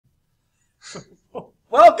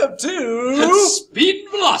Welcome to Speed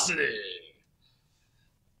and Velocity.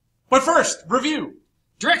 But first, review.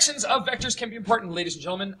 Directions of vectors can be important, ladies and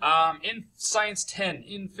gentlemen. In Science 10,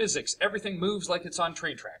 in physics, everything moves like it's on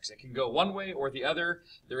train tracks. It can go one way or the other.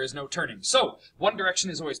 There is no turning. So, one direction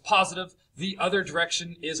is always positive. The other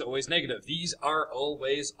direction is always negative. These are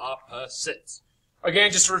always opposites.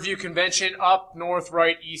 Again, just to review convention, up, north,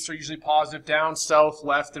 right, east are usually positive. Down, south,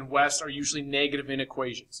 left, and west are usually negative in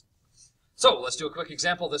equations. So, let's do a quick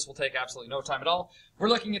example. This will take absolutely no time at all. We're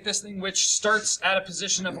looking at this thing which starts at a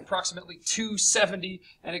position of approximately 270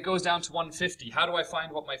 and it goes down to 150. How do I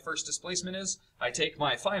find what my first displacement is? I take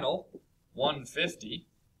my final, 150,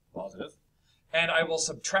 positive, and I will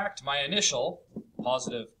subtract my initial,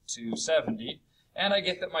 positive 270, and I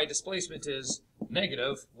get that my displacement is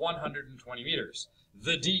negative 120 meters.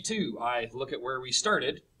 The D2, I look at where we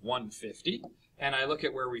started, 150, and I look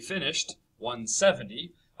at where we finished,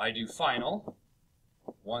 170. I do final,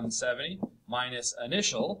 170, minus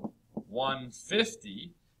initial,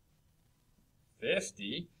 150,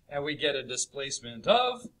 50, and we get a displacement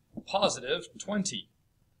of positive 20.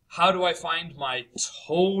 How do I find my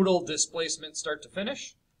total displacement start to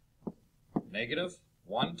finish? Negative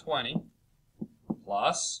 120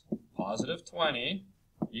 plus positive 20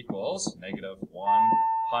 equals negative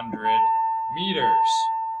 100 meters.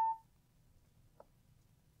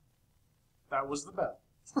 That was the bell.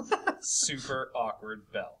 Super awkward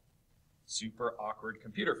bell. Super awkward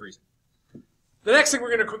computer freezing. The next thing we're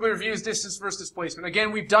going to quickly review is distance versus displacement.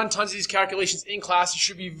 Again, we've done tons of these calculations in class. You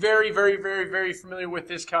should be very, very, very, very familiar with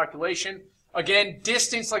this calculation. Again,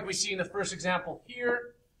 distance, like we see in the first example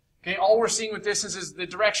here. Okay, all we're seeing with distance is the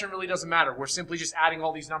direction really doesn't matter. We're simply just adding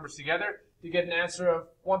all these numbers together to get an answer of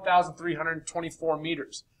 1,324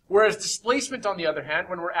 meters. Whereas displacement, on the other hand,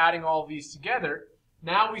 when we're adding all of these together,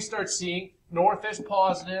 now we start seeing north is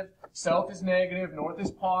positive, south is negative, north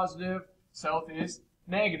is positive, south is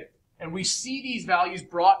negative. And we see these values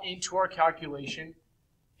brought into our calculation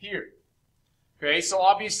here. Okay, so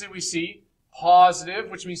obviously we see positive,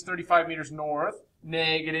 which means 35 meters north,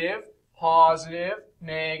 negative, positive,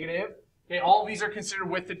 negative. Okay, all of these are considered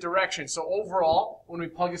with the direction. So overall, when we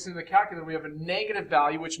plug this into the calculator, we have a negative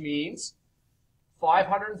value, which means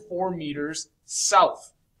 504 meters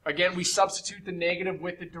south. Again, we substitute the negative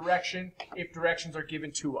with the direction if directions are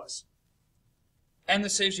given to us. And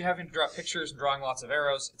this saves you having to draw pictures and drawing lots of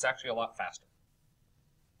arrows. It's actually a lot faster.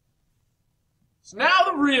 So now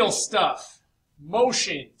the real stuff.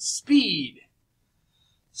 Motion, speed.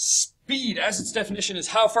 Speed, as its definition, is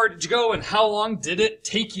how far did you go and how long did it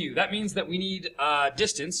take you? That means that we need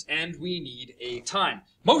distance and we need a time.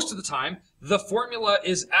 Most of the time, the formula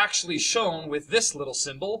is actually shown with this little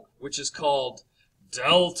symbol, which is called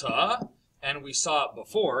delta, and we saw it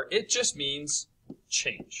before. It just means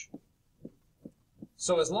change.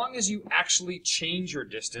 So as long as you actually change your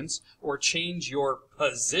distance or change your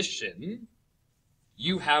position,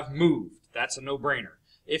 you have moved. That's a no-brainer.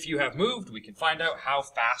 If you have moved, we can find out how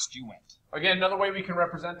fast you went. Again, another way we can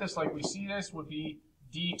represent this, like we see this, would be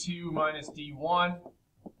d2 minus d1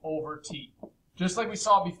 over t. Just like we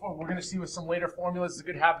saw before, we're going to see with some later formulas, it's a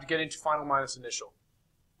good habit to get into final minus initial.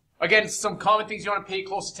 Again, some common things you want to pay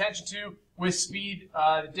close attention to with speed,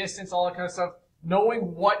 the distance, all that kind of stuff.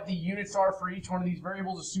 Knowing what the units are for each one of these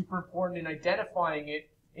variables is super important in identifying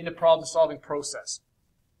it in the problem-solving process.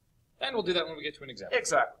 And we'll do that when we get to an example.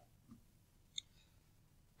 Exactly.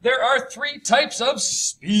 There are three types of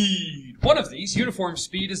speed. One of these, uniform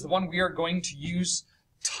speed, is the one we are going to use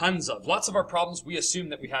tons of. Lots of our problems, we assume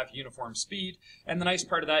that we have uniform speed, and the nice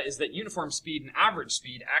part of that is that uniform speed and average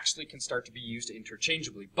speed actually can start to be used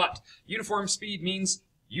interchangeably. But uniform speed means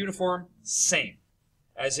uniform, same,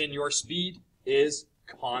 as in your speed is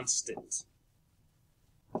constant.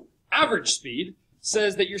 Average speed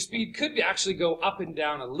says that your speed could actually go up and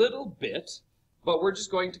down a little bit, but we're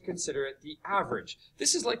just going to consider it the average.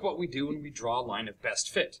 This is like what we do when we draw a line of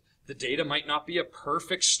best fit. The data might not be a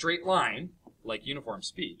perfect straight line, like uniform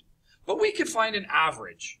speed, but we could find an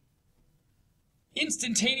average.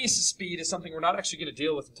 Instantaneous speed is something we're not actually going to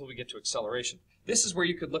deal with until we get to acceleration. This is where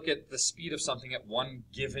you could look at the speed of something at one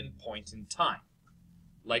given point in time,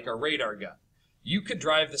 like a radar gun. You could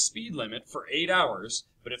drive the speed limit for 8 hours,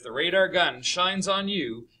 but if the radar gun shines on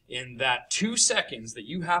you in that 2 seconds that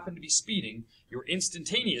you happen to be speeding, your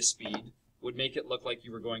instantaneous speed would make it look like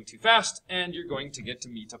you were going too fast, and you're going to get to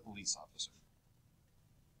meet a police officer.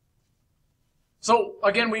 So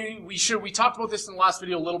again, we talked about this in the last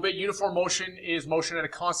video a little bit. Uniform motion is motion at a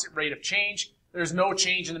constant rate of change. There's no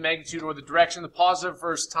change in the magnitude or the direction. The positive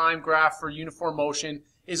versus time graph for uniform motion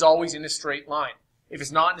is always in a straight line. If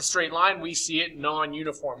it's not in a straight line, we see it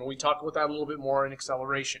non-uniform, and we talk about that a little bit more in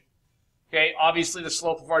acceleration. Okay, obviously the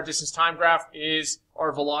slope of our distance time graph is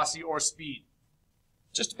our velocity or speed.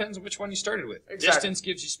 Just depends on which one you started with. Exactly. Distance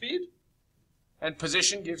gives you speed. And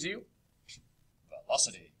position gives you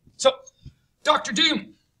Velocity. So, Dr.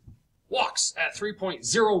 Doom walks at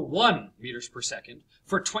 3.01 meters per second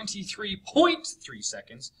for 23.3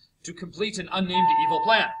 seconds to complete an unnamed evil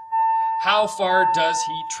plan. How far does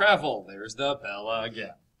he travel? There's the bell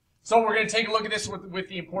again. So we're going to take a look at this with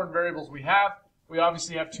the important variables we have. We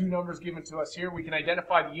obviously have two numbers given to us here. We can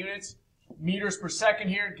identify the units. Meters per second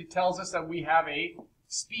here tells us that we have a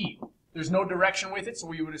speed. There's no direction with it, so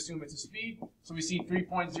we would assume it's a speed. So we see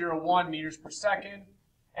 3.01 meters per second.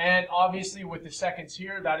 And obviously with the seconds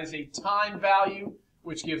here, that is a time value,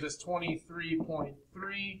 which gives us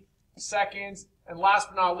 23.3 seconds. And last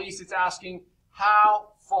but not least, it's asking how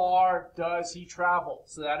far does he travel?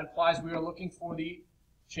 So that implies we are looking for the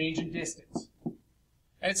change in distance.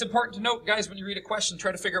 And it's important to note, guys, when you read a question,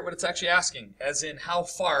 try to figure out what it's actually asking, as in how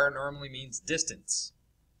far normally means distance.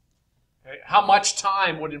 Okay. How much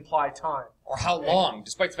time would imply time? Or how long.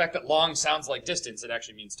 Despite the fact that long sounds like distance, it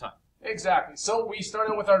actually means time. Exactly. So we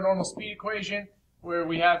started with our normal speed equation, where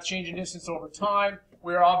we have change in distance over time.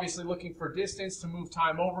 We're obviously looking for distance to move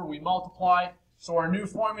time over. We multiply. So our new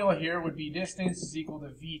formula here would be distance is equal to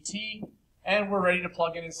VT, and we're ready to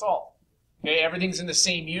plug in and solve. Okay, everything's in the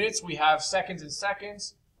same units. We have seconds and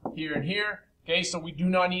seconds here and here. Okay, so we do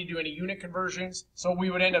not need to do any unit conversions. So we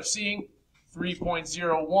would end up seeing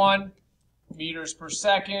 3.01 meters per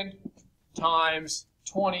second times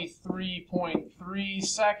 23.3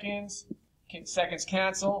 seconds. Seconds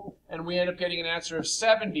cancel, and we end up getting an answer of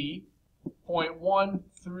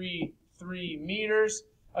 70.133 meters.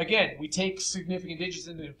 Again, we take significant digits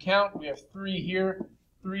into account. We have 3 here,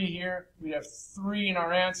 3 here. We have 3 in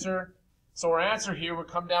our answer. So our answer here would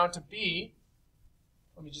come down to be,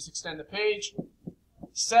 let me just extend the page,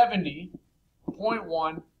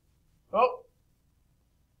 70.1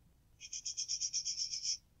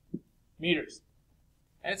 meters.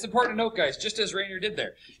 And it's important to note, guys, just as Rainer did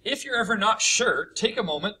there, if you're ever not sure, take a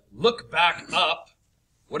moment, look back up.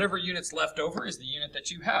 Whatever unit's left over is the unit that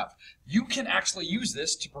you have. You can actually use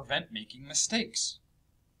this to prevent making mistakes.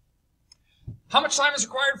 How much time is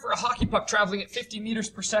required for a hockey puck traveling at 50 meters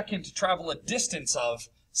per second to travel a distance of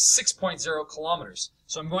 6.0 kilometers?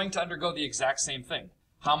 So I'm going to undergo the exact same thing.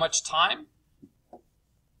 How much time?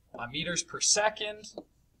 A meters per second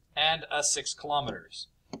and a 6 kilometers.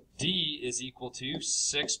 D is equal to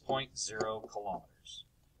 6.0 kilometers.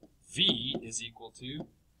 V is equal to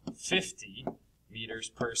 50 meters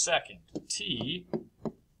per second. T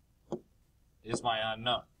is my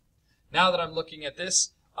unknown. Now that I'm looking at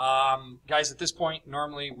this, guys, at this point,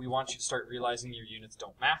 normally we want you to start realizing your units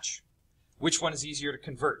don't match. Which one is easier to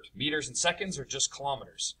convert, meters and seconds or just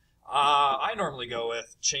kilometers? I normally go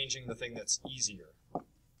with changing the thing that's easier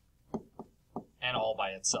and all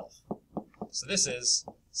by itself. So this is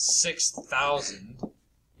 6,000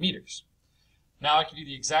 meters. Now I can do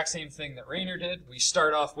the exact same thing that Rainer did. We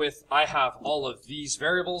start off with, I have all of these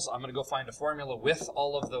variables. I'm going to go find a formula with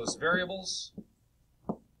all of those variables.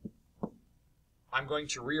 I'm going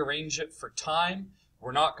to rearrange it for time.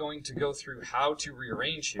 We're not going to go through how to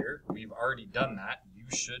rearrange here. We've already done that. You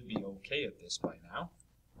should be okay at this by now.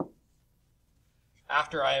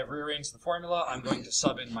 After I have rearranged the formula, I'm going to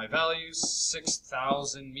sub in my values.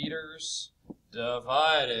 6,000 meters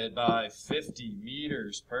divided by 50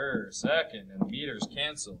 meters per second, and meters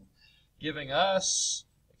cancel, giving us,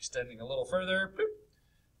 extending a little further,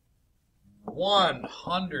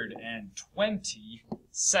 120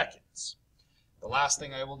 seconds. The last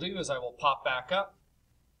thing I will do is I will pop back up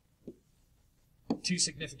 2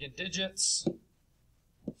 significant digits,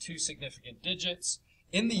 2 significant digits.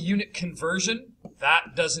 In the unit conversion,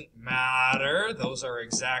 that doesn't matter. Those are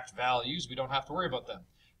exact values. We don't have to worry about them.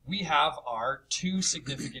 We have our 2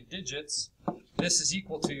 significant digits. This is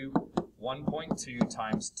equal to 1.2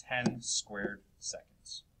 times 10 squared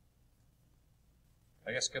seconds.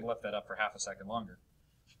 I guess I could have left that up for half a second longer.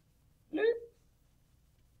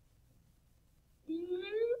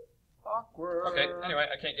 Awkward. Okay, anyway,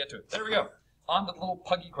 I can't get to it. There we go. On to the little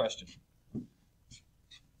puggy question.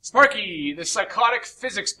 Sparky, the psychotic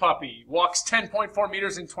physics puppy, walks 10.4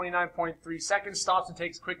 meters in 29.3 seconds, stops and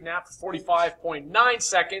takes a quick nap for 45.9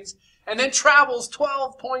 seconds, and then travels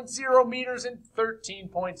 12.0 meters in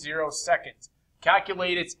 13.0 seconds.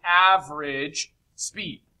 Calculate its average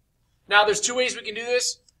speed. Now, there's 2 ways we can do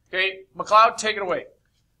this. Okay, McLeod, take it away.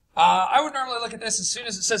 I would normally look at this as soon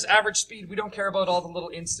as it says average speed. We don't care about all the little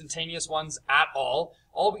instantaneous ones at all.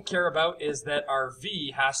 All we care about is that our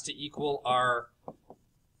V has to equal our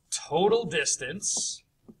total distance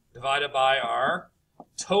divided by our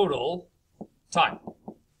total time.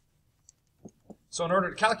 So in order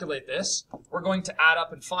to calculate this, we're going to add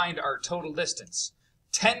up and find our total distance.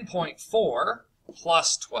 10.4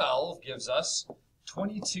 plus 12 gives us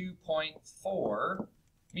 22.4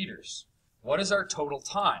 meters. What is our total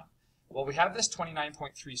time? Well, we have this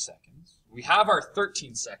 29.3 seconds. We have our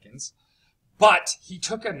 13 seconds, but he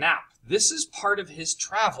took a nap. This is part of his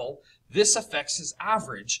travel. This affects his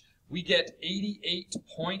average. We get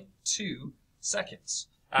 88.2 seconds.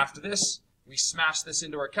 After this, we smash this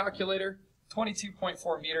into our calculator.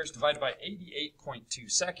 22.4 meters divided by 88.2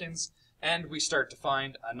 seconds, and we start to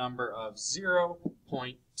find a number of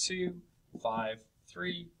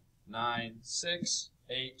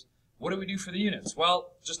 0.253968. What do we do for the units?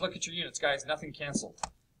 Well, just look at your units, guys. Nothing canceled.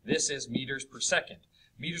 This is meters per second.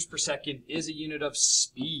 Meters per second is a unit of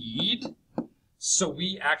speed, so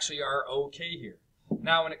we actually are okay here.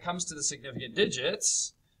 Now, when it comes to the significant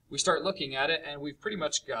digits, we start looking at it, and we've pretty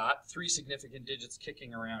much got 3 significant digits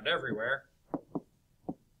kicking around everywhere.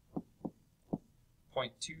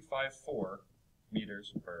 0.254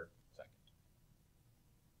 meters per second.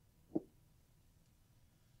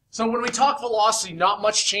 So when we talk velocity, not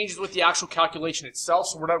much changes with the actual calculation itself.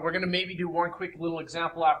 So we're going to maybe do one quick little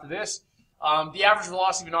example after this. The average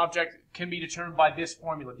velocity of an object can be determined by this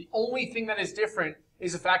formula. The only thing that is different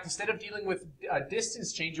is the fact instead of dealing with a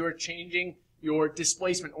distance change, you're changing your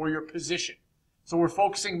displacement or your position. So we're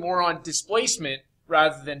focusing more on displacement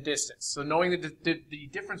rather than distance. So knowing the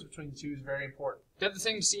difference between the two is very important. The other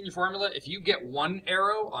thing to see in your formula, if you get one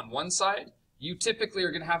arrow on one side, you typically are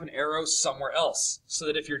going to have an arrow somewhere else. So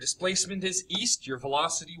that if your displacement is east, your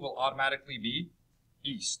velocity will automatically be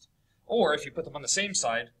east. Or if you put them on the same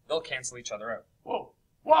side, they'll cancel each other out. Whoa,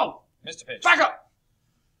 whoa! Missed a pitch. Back up!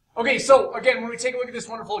 Okay, so again, when we take a look at this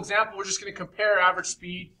wonderful example, we're just going to compare average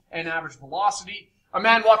speed and average velocity. A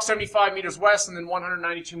man walked 75 meters west and then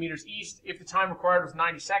 192 meters east. If the time required was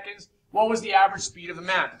 90 seconds, what was the average speed of the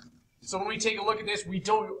man? So when we take a look at this, we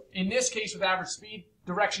don't, in this case with average speed,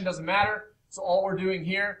 direction doesn't matter. So all we're doing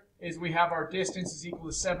here is we have our distance is equal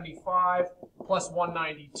to 75 plus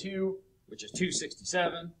 192. Which is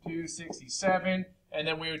 267. 267. And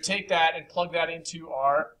then we would take that and plug that into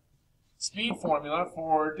our speed formula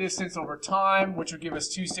for distance over time, which would give us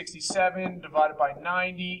 267 divided by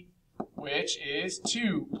 90, which is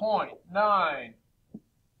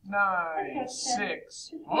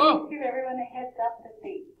 2.996. Whoa! Give everyone a heads up that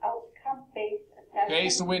the outcome-based assessment. Okay,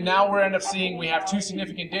 so now we're end up seeing we have 2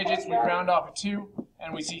 significant digits. We round off a 2,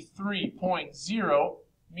 and we see 3.0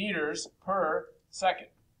 meters per second.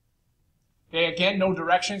 Okay, again, no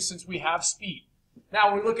direction since we have speed.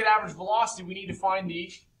 Now, when we look at average velocity, we need to find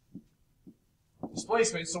the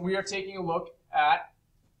displacement. So we are taking a look at,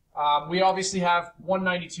 we obviously have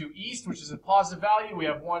 192 east, which is a positive value. We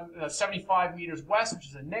have 75 meters west, which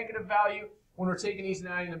is a negative value. When we're taking these and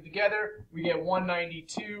adding them together, we get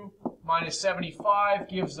 192 minus 75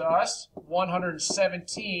 gives us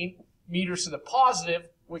 117 meters to the positive,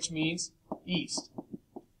 which means east.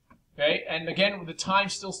 Okay, and again, the time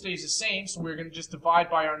still stays the same, so we're going to just divide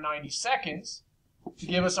by our 90 seconds to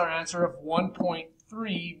give us our answer of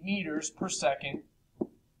 1.3 meters per second.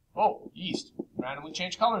 Oh, east. Randomly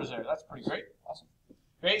change colors there. That's pretty great. Awesome.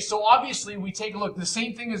 Okay, so obviously we take a look. The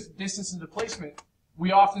same thing as distance and displacement.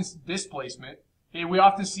 We often see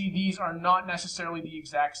these are not necessarily the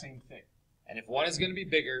exact same thing. And if one is going to be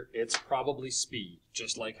bigger, it's probably speed,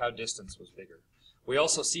 just like how distance was bigger. We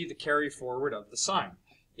also see the carry forward of the sign.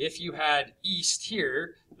 If you had east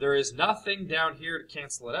here, there is nothing down here to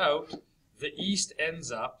cancel it out. The east ends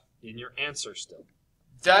up in your answer still.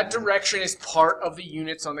 That direction is part of the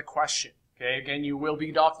units on the question. Okay, again, you will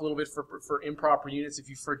be docked a little bit for improper units if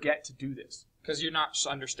you forget to do this. Because you're not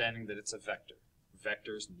understanding that it's a vector.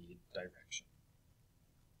 Vectors need direction.